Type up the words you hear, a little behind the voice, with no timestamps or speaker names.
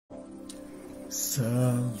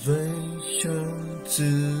Salvation to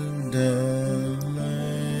the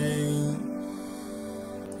Lamb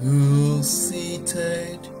who's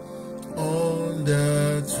seated on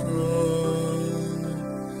the throne,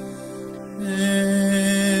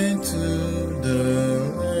 and to the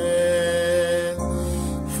Lamb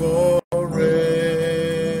forevermore.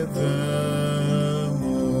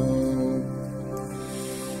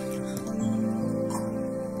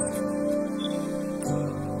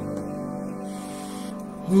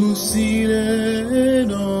 Who's seated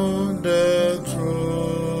on the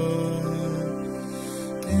throne,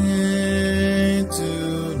 and to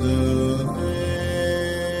the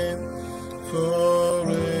Lamb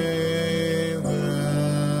forevermore.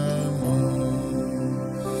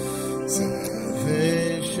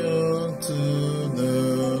 Salvation to the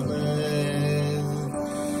Lamb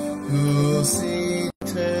who's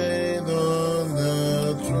seated on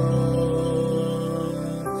the throne,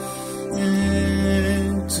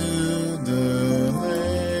 and to the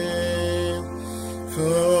Lamb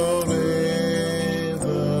forevermore.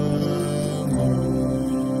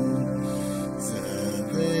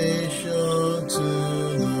 Salvation to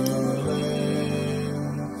the Lamb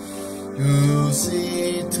who's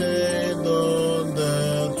seated on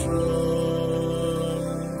the throne,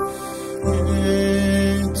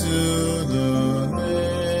 and to the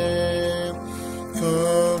Lamb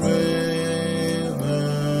forever.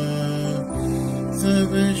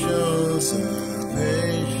 Salvation,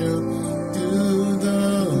 salvation to the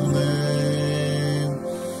Lamb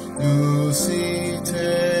who's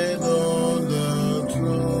seated on the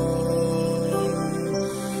throne,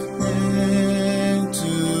 and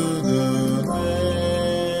to the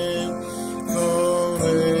Lamb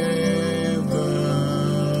forever.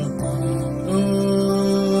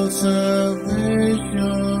 Oh,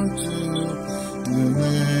 salvation to the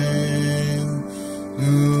Lamb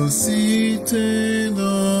who's seated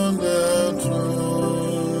on the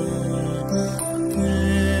throne,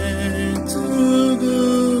 and to the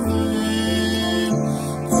Lamb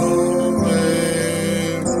forever.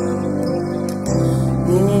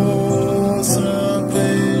 Oh,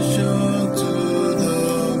 salvation to the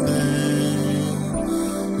Lamb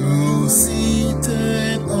who's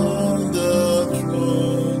seated on the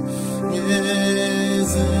throne,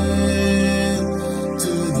 yes, and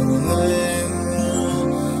to the Lamb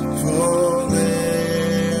forever.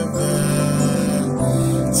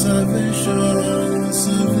 Salvation,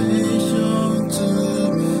 salvation to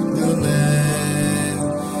the Lamb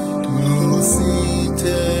who's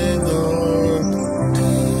seated on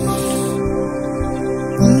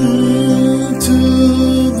to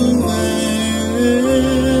the Lamb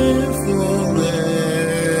forever,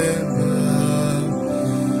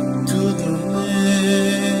 to the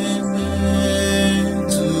Lamb, and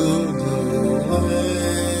to the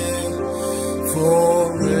Lamb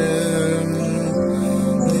forever,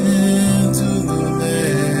 and to the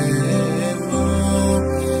Lamb,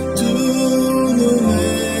 to the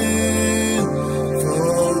Lamb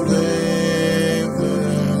forever,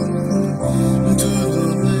 to the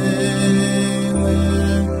Lamb,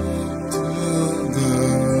 to the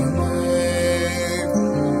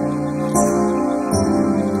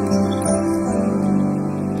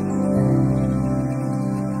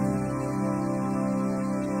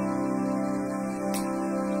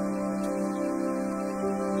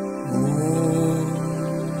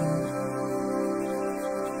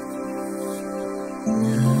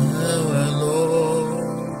now our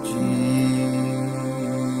Lord Jesus.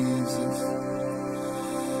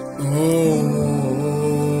 Oh,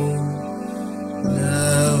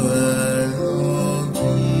 now our Lord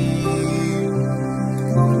Jesus.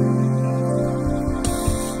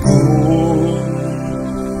 Oh,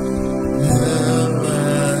 now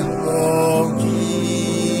our Lord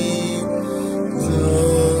Jesus,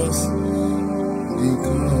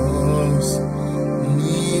 because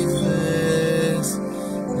He first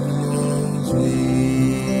loves me.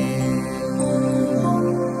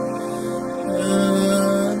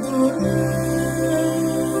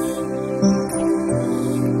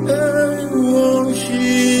 I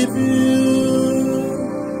worship you,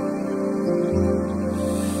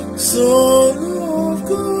 Son of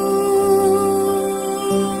God.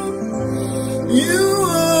 You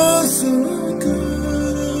are so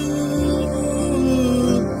good,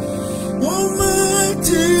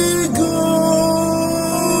 Almighty God.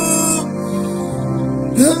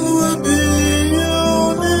 Hallowed be your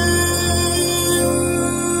name.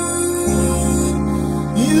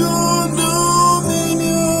 Your dominion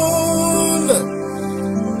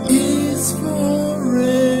is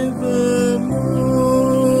forevermore.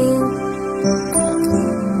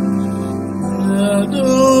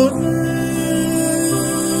 Adonai.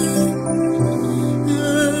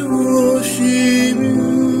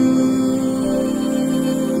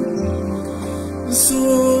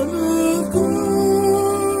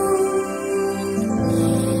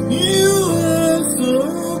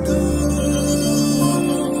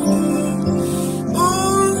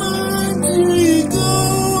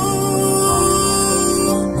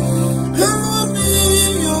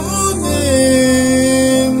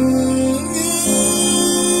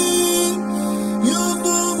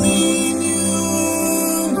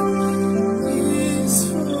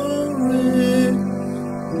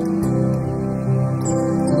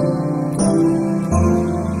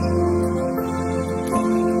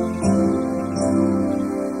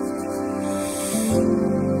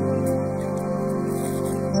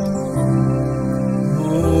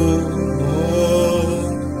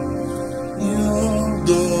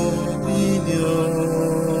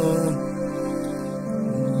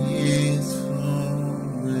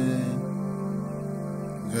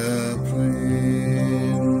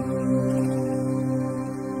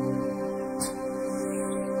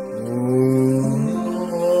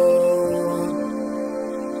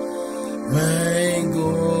 My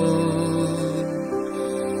God,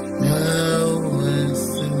 how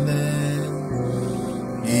excellent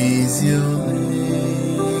is your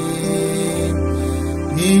name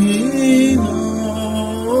in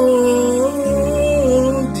all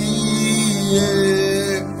the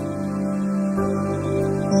earth.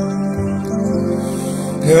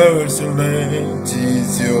 How excellent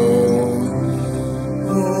is your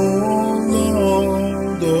oh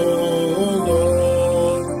Lord, oh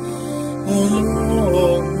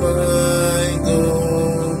Lord, my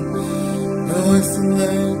God. How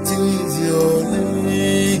excellent is your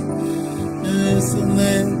name, how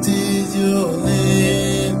excellent is your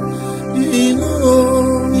name in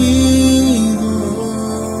all the earth.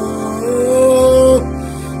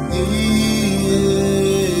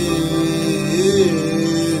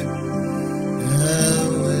 How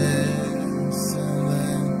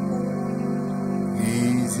excellent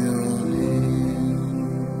is your name.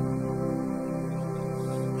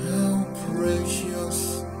 How precious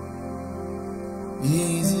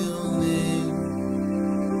is your name.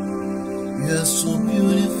 You are so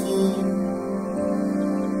beautiful,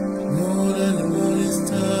 more than the morning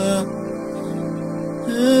star.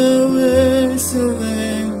 How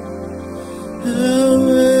excellent, how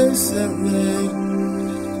excellent,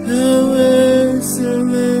 how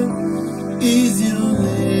excellent is your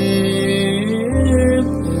name.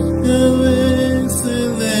 How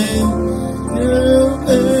excellent, how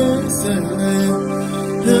excellent,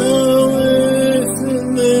 how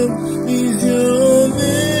excellent is your name.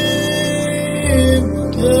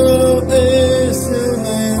 How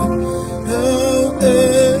excellent, how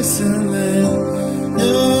excellent,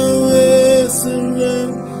 how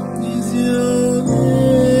excellent is your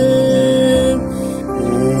name. Oh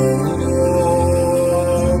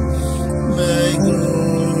Lord, my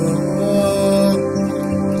God,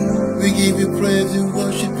 we give you praise, we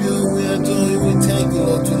worship you, we adore you, we thank you,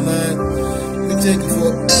 Lord, tonight. We thank you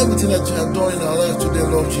for everything that you have done in our life today,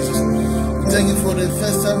 Lord Jesus. We thank you for the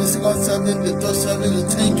first service, second service, the third service. We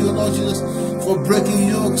thank you, Lord Jesus, for breaking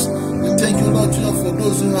yokes. We thank you, Lord Jesus, for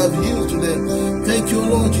those who have healed today. Thank you,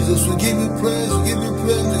 Lord Jesus. We give you praise, we give you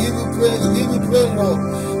praise, we give you praise, we give you praise, Lord.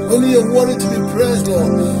 Only you're worthy to be praised, Lord.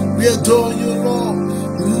 We adore you, Lord.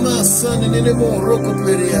 My son, in any more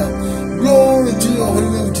Rokopedia. Glory to your holy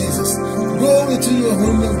name, Jesus. Glory to your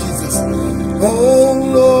holy name, Jesus. Oh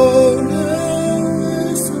Lord, how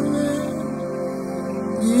excellent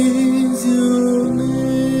is your name.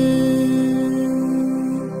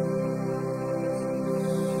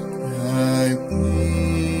 I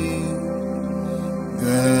plead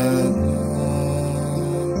the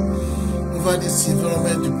blood over this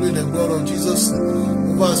environment, to plead the blood of Jesus.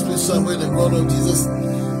 Over our spiritual way, the blood of Jesus.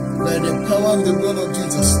 By the power of the blood of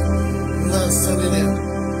Jesus. Man standing there.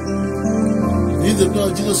 We need the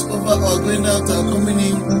blood of Jesus over our going out, our coming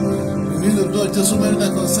in. We need the blood of Jesus over everything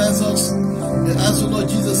that concerns us. We ask the Lord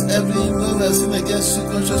Jesus every where we are sin against you,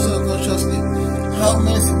 consciously or unconsciously. Have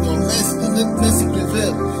mercy, Lord. Mercy, let mercy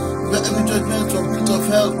prevail. Let every judgment from pit of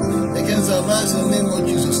hell against our lives in the name of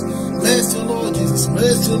Jesus. Mercy, Lord Jesus.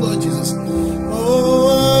 Mercy, Lord Jesus.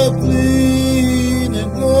 Oh, I plead the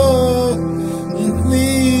blood.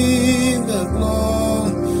 Plead the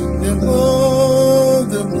blood. The blood,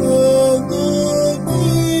 the blood of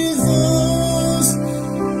Jesus. I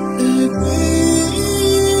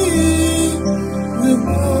plead the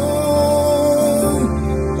blood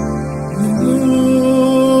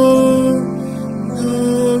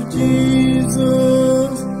of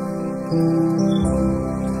Jesus.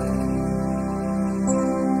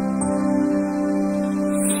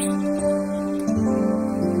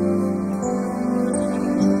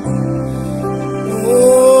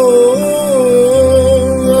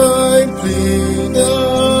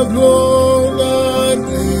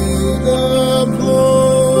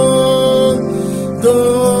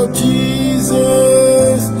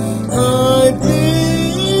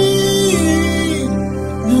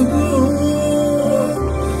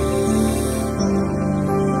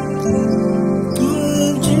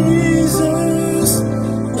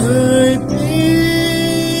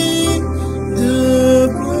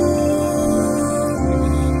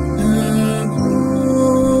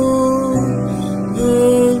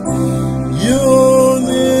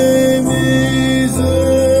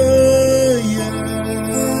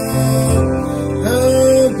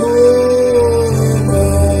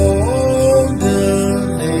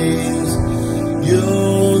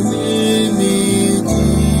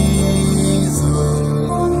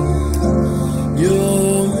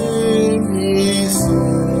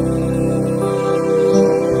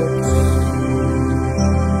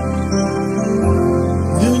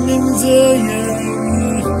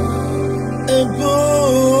 God,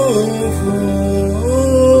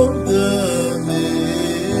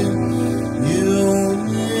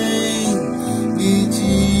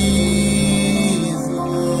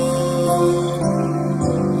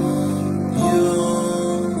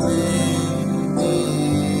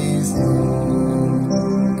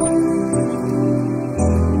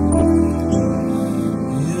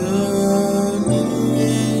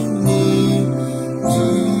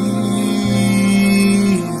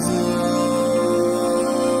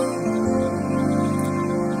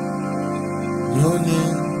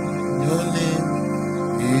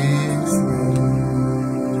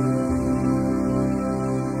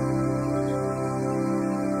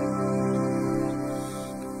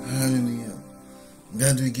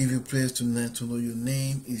 we give you praise tonight to know your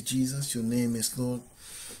name is Jesus, your name is Lord.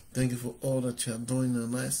 Thank you for all that you are doing in our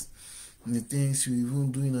lives and the things you will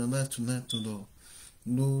do in our life tonight, Lord.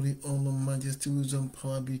 Glory, honor, majesty, wisdom,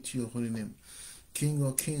 power be to your holy name. King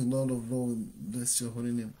of kings, Lord of lords, bless your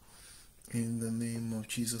holy name. In the name of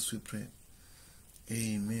Jesus we pray.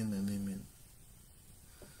 Amen and amen.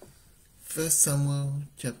 1 Samuel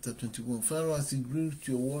chapter 21. Father, as you read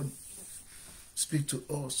your word, speak to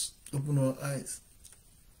us, open our eyes.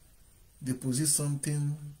 Deposit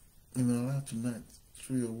something in our life tonight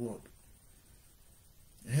through your word.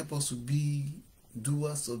 Help us to be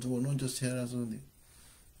doers of the word, not just hearers only.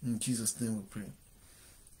 In Jesus' name we pray.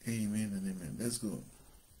 Amen and amen. Let's go.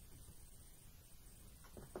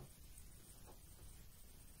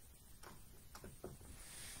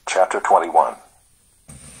 Chapter 21.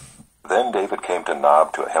 Then David came to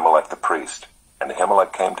Nob to Ahimelech the priest, and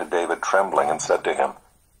Ahimelech came to David trembling and said to him,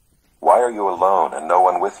 "Why are you alone and no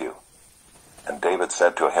one with you?" And David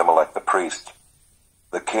said to Ahimelech the priest,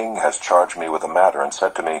 "The king has charged me with a matter and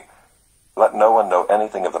said to me, 'Let no one know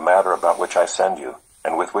anything of the matter about which I send you,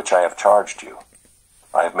 and with which I have charged you.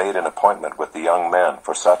 I have made an appointment with the young men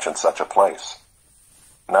for such and such a place.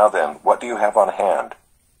 Now then, what do you have on hand?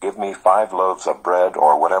 Give me 5 loaves of bread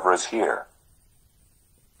or whatever is here.'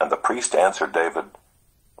 And the priest answered David,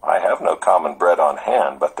 'I have no common bread on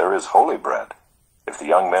hand, but there is holy bread, if the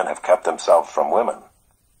young men have kept themselves from women.'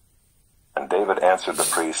 And David answered the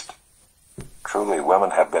priest, 'Truly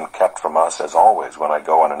women have been kept from us as always when I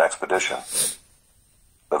go on an expedition.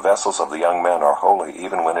 The vessels of the young men are holy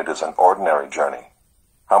even when it is an ordinary journey.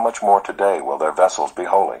 How much more today will their vessels be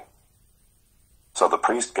holy?' So the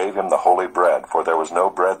priest gave him the holy bread, for there was no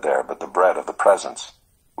bread there but the bread of the presence,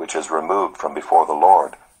 which is removed from before the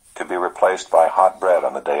Lord, to be replaced by hot bread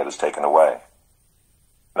on the day it is taken away.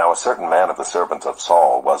 Now a certain man of the servants of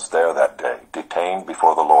Saul was there that day, detained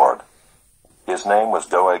before the Lord. His name was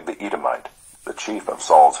Doeg the Edomite, the chief of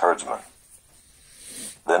Saul's herdsmen.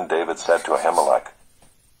 Then David said to Ahimelech,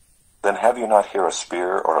 'Then have you not here a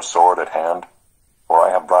spear or a sword at hand? For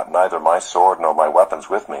I have brought neither my sword nor my weapons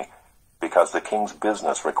with me, because the king's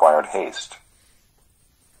business required haste.'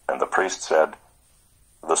 And the priest said,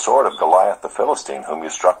 'The sword of Goliath the Philistine, whom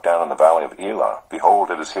you struck down in the valley of Elah,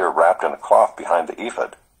 behold, it is here wrapped in a cloth behind the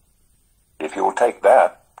ephod. If you will take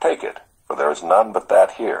that, take it, for there is none but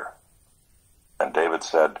that here.' And David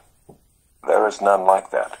said, 'There is none like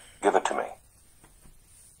that. Give it to me.'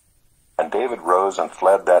 And David rose and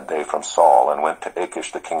fled that day from Saul, and went to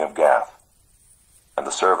Achish the king of Gath. And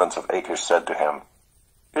the servants of Achish said to him,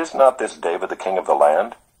 'Is not this David the king of the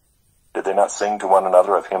land? Did they not sing to one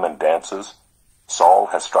another of him in dances? Saul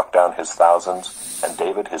has struck down his thousands, and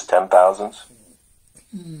David his 10,000s?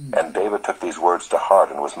 And David took these words to heart,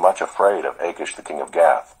 and was much afraid of Achish the king of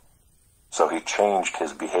Gath. So he changed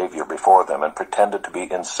his behavior before them, and pretended to be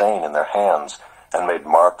insane in their hands, and made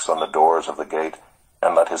marks on the doors of the gate,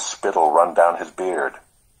 and let his spittle run down his beard.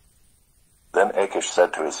 Then Achish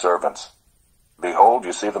said to his servants, 'Behold,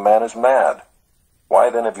 you see the man is mad. Why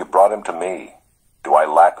then have you brought him to me? Do I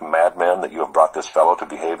lack madmen that you have brought this fellow to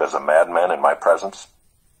behave as a madman in my presence?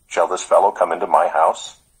 Shall this fellow come into my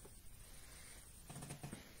house?'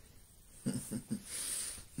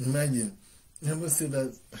 Imagine, never say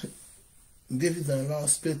that David allowed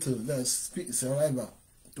spittle, that saliva,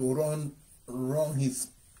 to run around his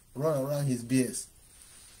beard,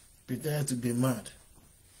 pretend to be mad,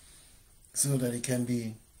 so that he can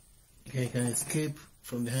escape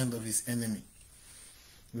from the hand of his enemy.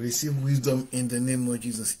 Receive wisdom in the name of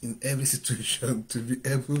Jesus in every situation, to be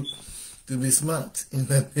able to be smart in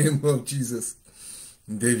the name of Jesus.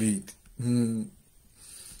 David.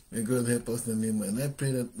 May God help us in the name of, and I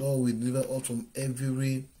pray that Lord will deliver us from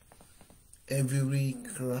every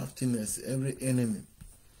craftiness, every enemy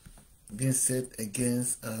being set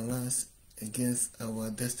against our lives, against our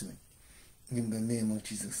destiny. In the name of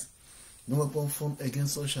Jesus. No weapon formed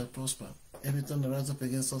against us shall prosper. Every time that rises up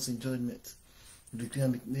against us in judgment, declare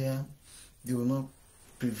and declare they will not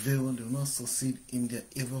prevail, they will not succeed in their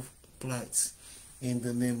evil plights. In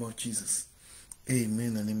the name of Jesus.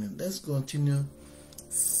 Amen and amen. Let's continue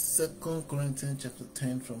 2 Corinthians chapter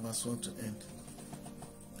 10 from verse 1 to end.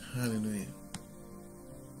 Hallelujah.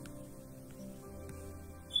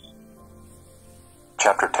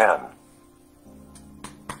 Chapter 10.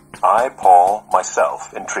 I, Paul,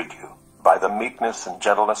 myself, entreat you, by the meekness and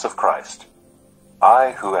gentleness of Christ,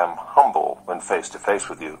 I who am humble when face to face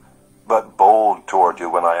with you, but bold toward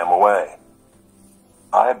you when I am away.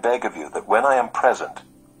 I beg of you that when I am present,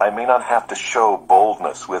 I may not have to show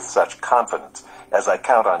boldness with such confidence as I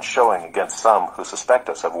count on showing against some who suspect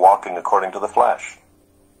us of walking according to the flesh.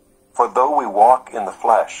 For though we walk in the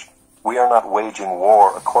flesh, we are not waging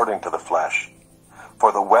war according to the flesh.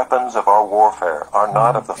 For the weapons of our warfare are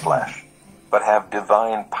not of the flesh, but have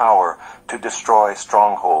divine power to destroy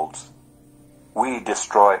strongholds. We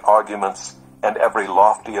destroy arguments and every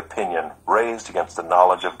lofty opinion raised against the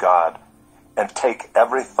knowledge of God, and take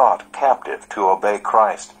every thought captive to obey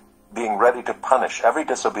Christ, being ready to punish every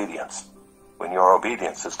disobedience when your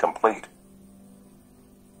obedience is complete.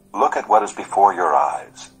 Look at what is before your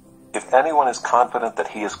eyes. If anyone is confident that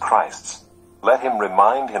he is Christ's, let him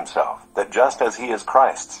remind himself that just as he is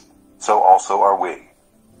Christ's, so also are we.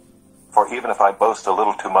 For even if I boast a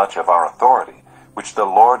little too much of our authority, which the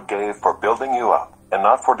Lord gave for building you up, and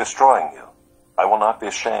not for destroying you, I will not be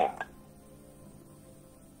ashamed.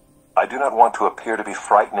 I do not want to appear to be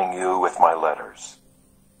frightening you with my letters.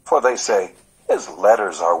 For they say, his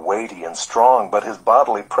letters are weighty and strong, but his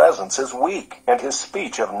bodily presence is weak, and his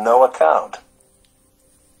speech of no account.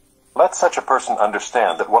 Let such a person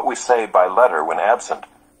understand that what we say by letter when absent,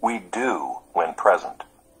 we do when present.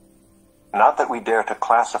 Not that we dare to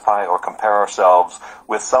classify or compare ourselves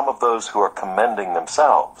with some of those who are commending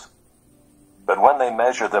themselves, but when they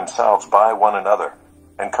measure themselves by one another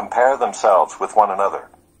and compare themselves with one another,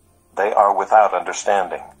 they are without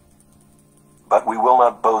understanding. But we will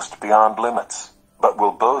not boast beyond limits, but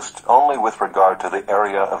will boast only with regard to the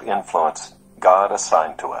area of influence God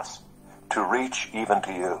assigned to us, to reach even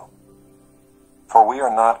to you. For we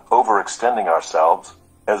are not overextending ourselves,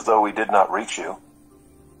 as though we did not reach you.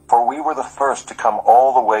 For we were the first to come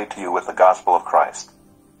all the way to you with the gospel of Christ.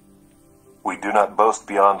 We do not boast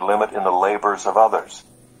beyond limit in the labors of others,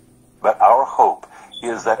 but our hope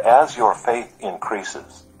is that as your faith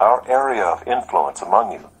increases, our area of influence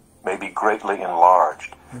among you may be greatly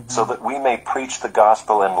enlarged, so that we may preach the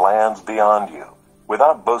gospel in lands beyond you,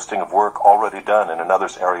 without boasting of work already done in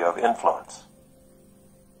another's area of influence.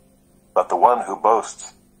 But the one who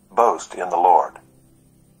boasts, boast in the Lord.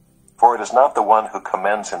 For it is not the one who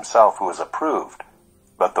commends himself who is approved,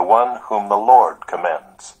 but the one whom the Lord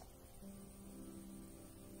commends.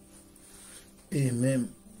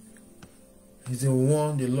 Amen. It's the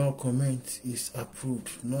one the Lord commends is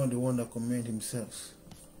approved, not the one that commends himself.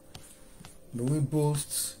 May we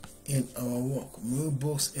boast in our work. May we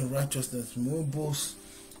boast in righteousness. May we boast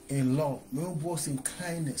in love. May we boast in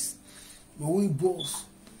kindness. May we boast,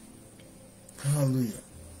 hallelujah,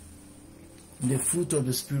 in the fruit of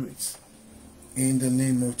the Spirit, in the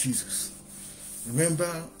name of Jesus.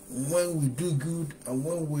 Remember, when we do good and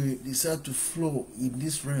when we decide to flow in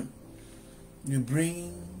this realm, we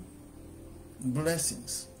bring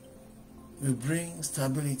blessings, we bring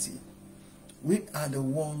stability. We are the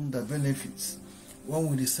one that benefits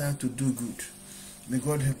when we decide to do good. May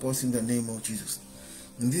God help us in the name of Jesus.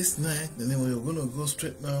 In this night, we're going to go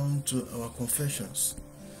straight down to our confessions.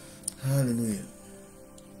 Hallelujah.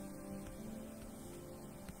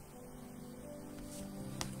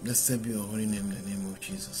 Blessed be your holy name in the name of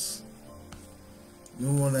Jesus.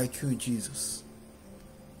 No one like you, Jesus.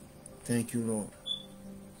 Thank you, Lord.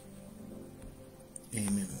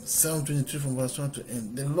 Amen. Psalm 23 from verse 1 to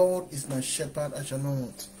end. The Lord is my shepherd, I shall not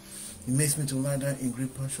want. He makes me to lie down in green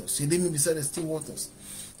pastures. He leads me beside the still waters.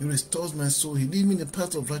 He restores my soul. He leads me in the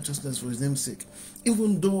path of righteousness for his name's sake.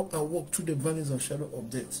 Even though I walk through the valleys of shadow of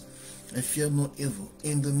death, I fear no evil.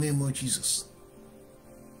 In the name of Jesus.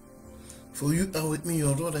 For you are with me,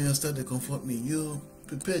 your rod and your staff, they comfort me. You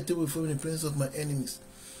prepare a table before me in the presence of my enemies.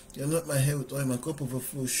 You anoint my head with oil, my cup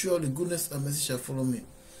overflows. Surely goodness and mercy shall follow me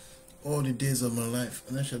all the days of my life,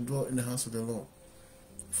 and I shall dwell in the house of the Lord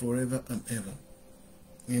forever and ever.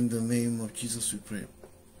 In the name of Jesus we pray.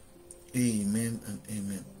 Amen and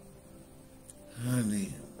amen. Hallelujah.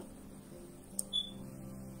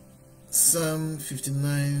 Psalm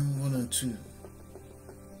 59, 1 and 2.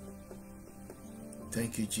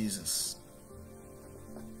 Thank you, Jesus.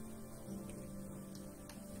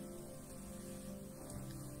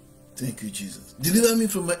 Thank you, Jesus. Deliver me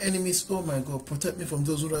from my enemies, oh my God. Protect me from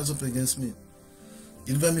those who rise up against me.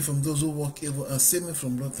 Deliver me from those who walk evil and save me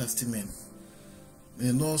from bloodthirsty men. May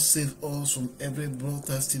the Lord save us from every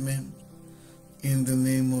bloodthirsty man in the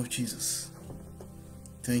name of Jesus.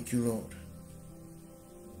 Thank you, Lord.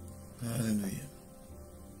 Hallelujah.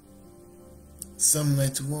 Psalm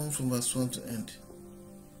 91 from verse 1 to end.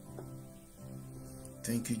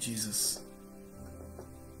 Thank you, Jesus.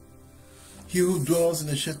 He who dwells in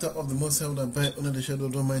the shelter of the Most High will abide under the shadow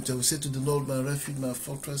of the Almighty. I will say to the Lord, my refuge, my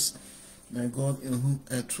fortress, my God in whom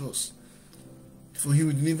I trust. For he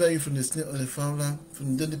will deliver you from the snare of the fowler,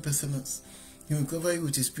 from the deadly pestilence. He will cover you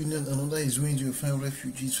with his pinion, and under his wings you will find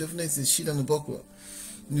refuge. His faithfulness is a shield and a buckler.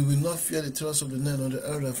 You will not fear the terrors of the night, nor the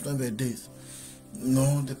arrow that flies by day,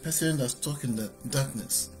 nor the pestilence that stalks in the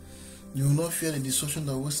darkness. You will not fear the destruction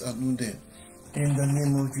that wastes at noonday. In the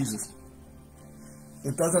name of Jesus.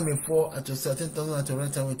 1,000 may fall at your side, 10,000 at your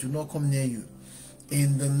right hand, but it will not come near you.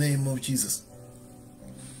 In the name of Jesus.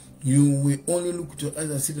 You will only look to your eyes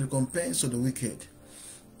and see the recompense of the wicked.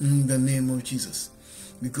 In the name of Jesus.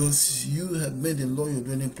 Because you have made the Lord your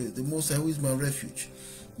dwelling place, the Most High, who is my refuge.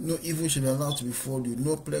 No evil shall be allowed to befall you,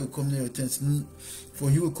 no plague will come near your tents.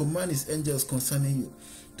 For he will command his angels concerning you,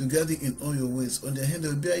 to guide you in all your ways. On their hand they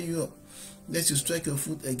will bear you up, lest you strike your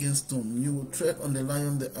foot against stone. You will tread on the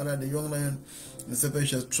lion, the adder, the young lion, the serpent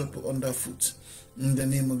shall trample underfoot. In the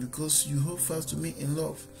name of, because you hold fast to me in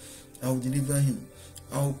love, I will deliver him.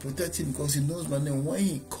 I will protect him because he knows my name. When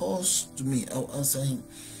he calls to me, I will answer him.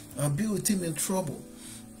 I'll be with him in trouble.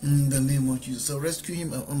 In the name of Jesus. I'll rescue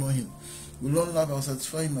him and honor him. With long life, I'll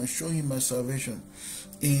satisfy him and show him my salvation.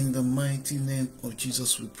 In the mighty name of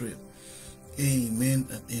Jesus we pray. Amen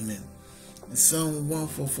and amen. Psalm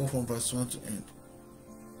 144 from verse 1 to end.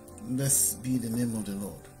 Blessed be the name of the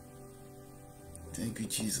Lord. Thank you,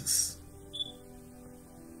 Jesus.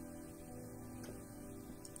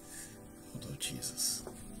 Lord of Jesus.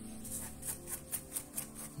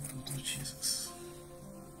 Lord of Jesus.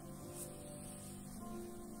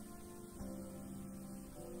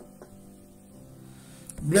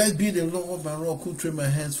 Blessed be the Lord, my rock, who trained my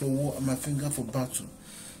hands for war and my finger for battle.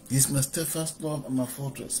 He is my steadfast love and my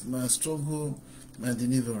fortress, my stronghold, my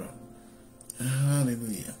deliverer.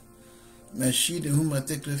 Hallelujah. My shield in whom I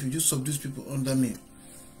take refuge, you subdue people under me.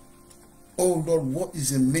 Oh Lord, what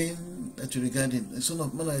is a man that you regard him? The Son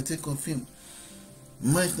of Man, I take of him.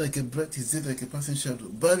 Might like a breath, his death like a passing shadow.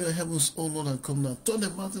 Bow your heavens, O Lord, and come down. Turn the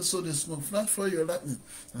mountains so they smoke. Flat for your lightning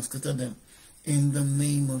and scatter them. In the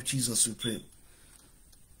name of Jesus we pray.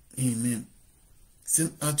 Amen.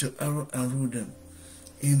 Send out your arrow and rule them.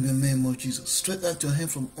 In the name of Jesus. Stretch out your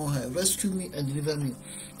hand from on high. Rescue me and deliver me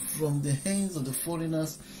from the hands of the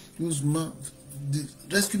foreigners whose mouth.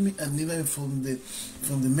 Rescue me and deliver me from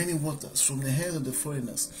the many waters, from the hands of the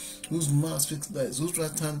foreigners whose mouth speaks lies, whose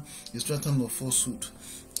right hand is right hand of falsehood.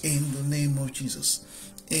 In the name of Jesus.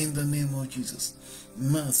 In the name of Jesus.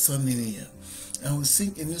 My son, I will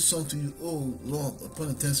sing a new song to you, O Lord, upon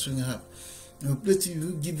the 10-string harp. I will play to you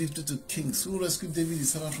who give victory to kings, who rescued David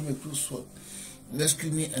his servant from a cruel sword.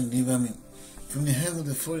 Rescue me and deliver me from the hands of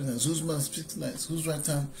the foreigners, whose mouth speaks lies, whose right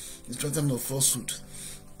hand is right hand of falsehood.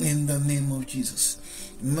 In the name of Jesus.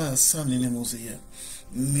 My son, in the name of the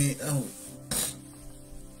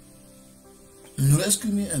may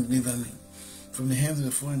rescue me and deliver me from the hands of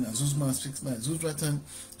the foreigners, whose mouth speaks lies, whose right hand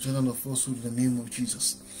is right hand of falsehood. In the name of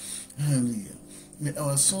Jesus. Hallelujah. May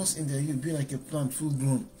our sons in their youth be like a plant full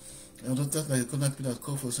grown, and daughters like a corner pillar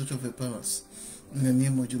called for such of a palace. In the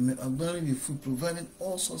name of Jesus, may our glory be food, providing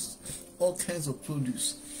all kinds of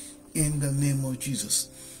produce. In the name of Jesus.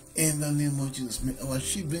 In the name of Jesus, may our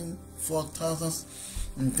sheep bring 4,000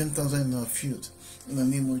 and 10,000 in our field. In the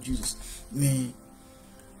name of Jesus,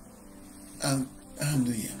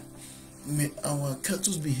 hallelujah. May our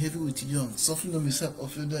cattle be heavy with young, suffering on the side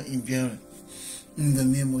of elder in bearing. In the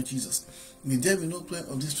name of Jesus, may there be no plague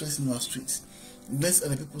of distress in our streets. Blessed are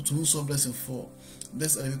the people to whom some blessing fall.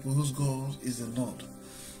 Blessed are the people whose God is the Lord.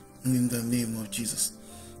 In the name of Jesus.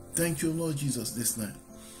 Thank you, Lord Jesus, this night.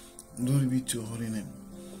 Glory be to your holy name.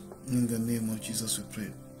 In the name of Jesus we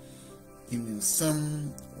pray. In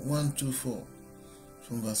Psalm 124,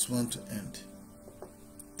 from verse 1 to end.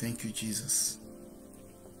 Thank you, Jesus.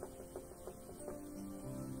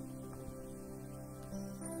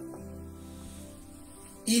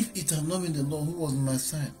 If it had not been the Lord who was on my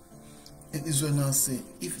side, and Israel now say,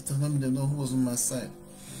 if it had not been the Lord who was on my side,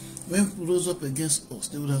 when people rose up against us,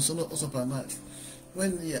 they would have swallowed us up alive.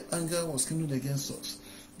 When their anger was kindled against us,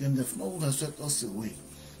 then the flood would have swept us away.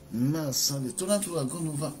 My son, the torrent would have gone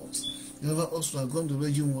over us. Over us would have gone the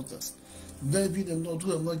raging waters. Blessed be the Lord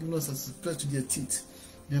who have not given us as a prey to their teeth.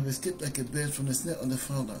 They have escaped like a bird from the snare of the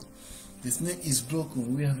fowler. The snake is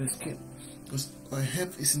broken. We have escaped. Because our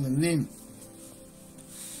help is in the name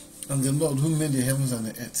of the Lord who made the heavens and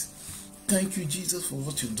the earth. Thank you, Jesus, for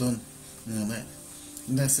what you've done in our life.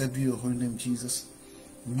 Blessed be your holy name, Jesus.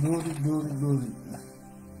 Glory, glory, glory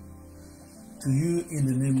to you in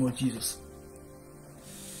the name of Jesus.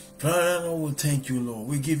 Father, Lord, we thank you, Lord.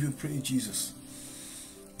 We give you praise, Jesus.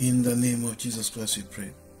 In the name of Jesus Christ we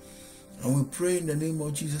pray. And we pray in the name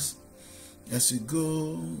of Jesus as we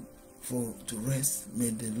go to rest. May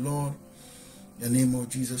the Lord, in the name of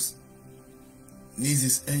Jesus, lead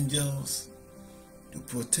his angels to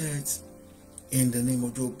protect. In the name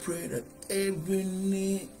of Jesus, pray that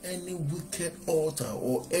any wicked altar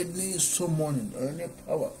or any summoning or any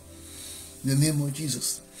power, in the name of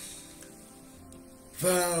Jesus,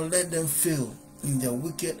 Father, let them fail in their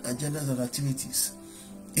wicked agendas and activities.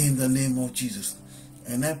 In the name of Jesus.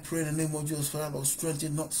 And I pray in the name of Jesus, Father, Lord,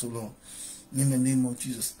 strengthen us so long. In the name of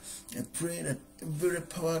Jesus. I pray that every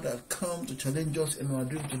power that comes to challenge us in our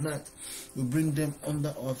dream tonight, we bring them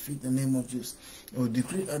under our feet in the name of Jesus. I will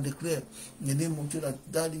decree and declare in the name of Jesus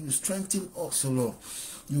that Daddy, you strengthen us so long.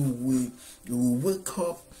 You will wake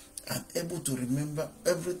up and able to remember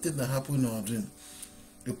everything that happened in our dream.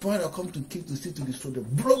 The power that comes to kill, to steal, to destroy, the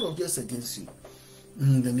blood of Jesus against you.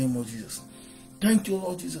 In the name of Jesus. Thank you,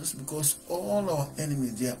 Lord Jesus, because all our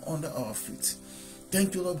enemies, they are under our feet.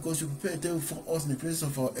 Thank you, Lord, because you prepared a table for us in the presence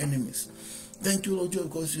of our enemies. Thank you, Lord Jesus,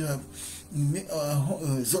 because you have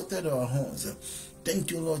exalted our horns. Thank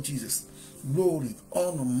you, Lord Jesus. Glory,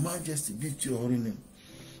 honor, majesty be to your holy name.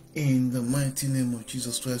 In the mighty name of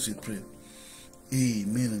Jesus Christ we pray.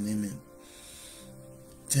 Amen and amen.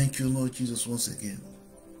 Thank you, Lord Jesus, once again.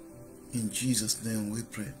 In Jesus' name we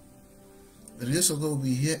pray. The rest of God will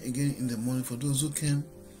be here again in the morning. For those who came,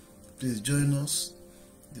 please join us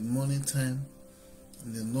in the morning time.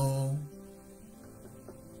 And the Lord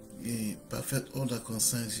perfect all that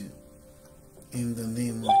concerns you. In the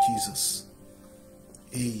name of Jesus.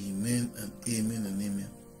 Amen and amen and amen.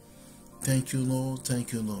 Thank you, Lord.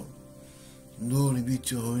 Thank you, Lord. Glory be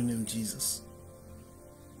to your holy name, Jesus.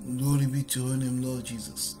 Glory be to your holy name, Lord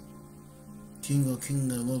Jesus. King of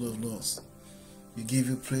kings and Lord of lords. We give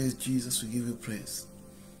you praise, Jesus. We give you praise.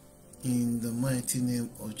 In the mighty name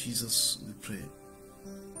of Jesus, we pray.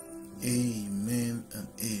 Amen and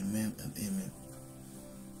amen and amen.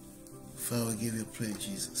 Father, we give you praise,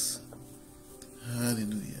 Jesus.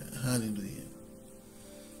 Hallelujah. Hallelujah.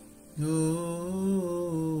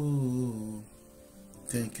 Oh,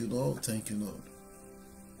 thank you, Lord. Thank you, Lord.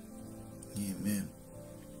 Amen.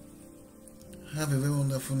 Have a very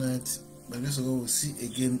wonderful night. By the grace of God, we'll see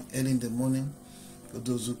again early in the morning for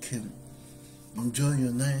those who came. Enjoy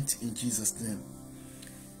your night in Jesus' name.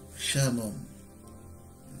 Shalom.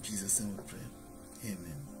 In Jesus' name we pray.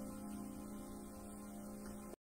 Amen.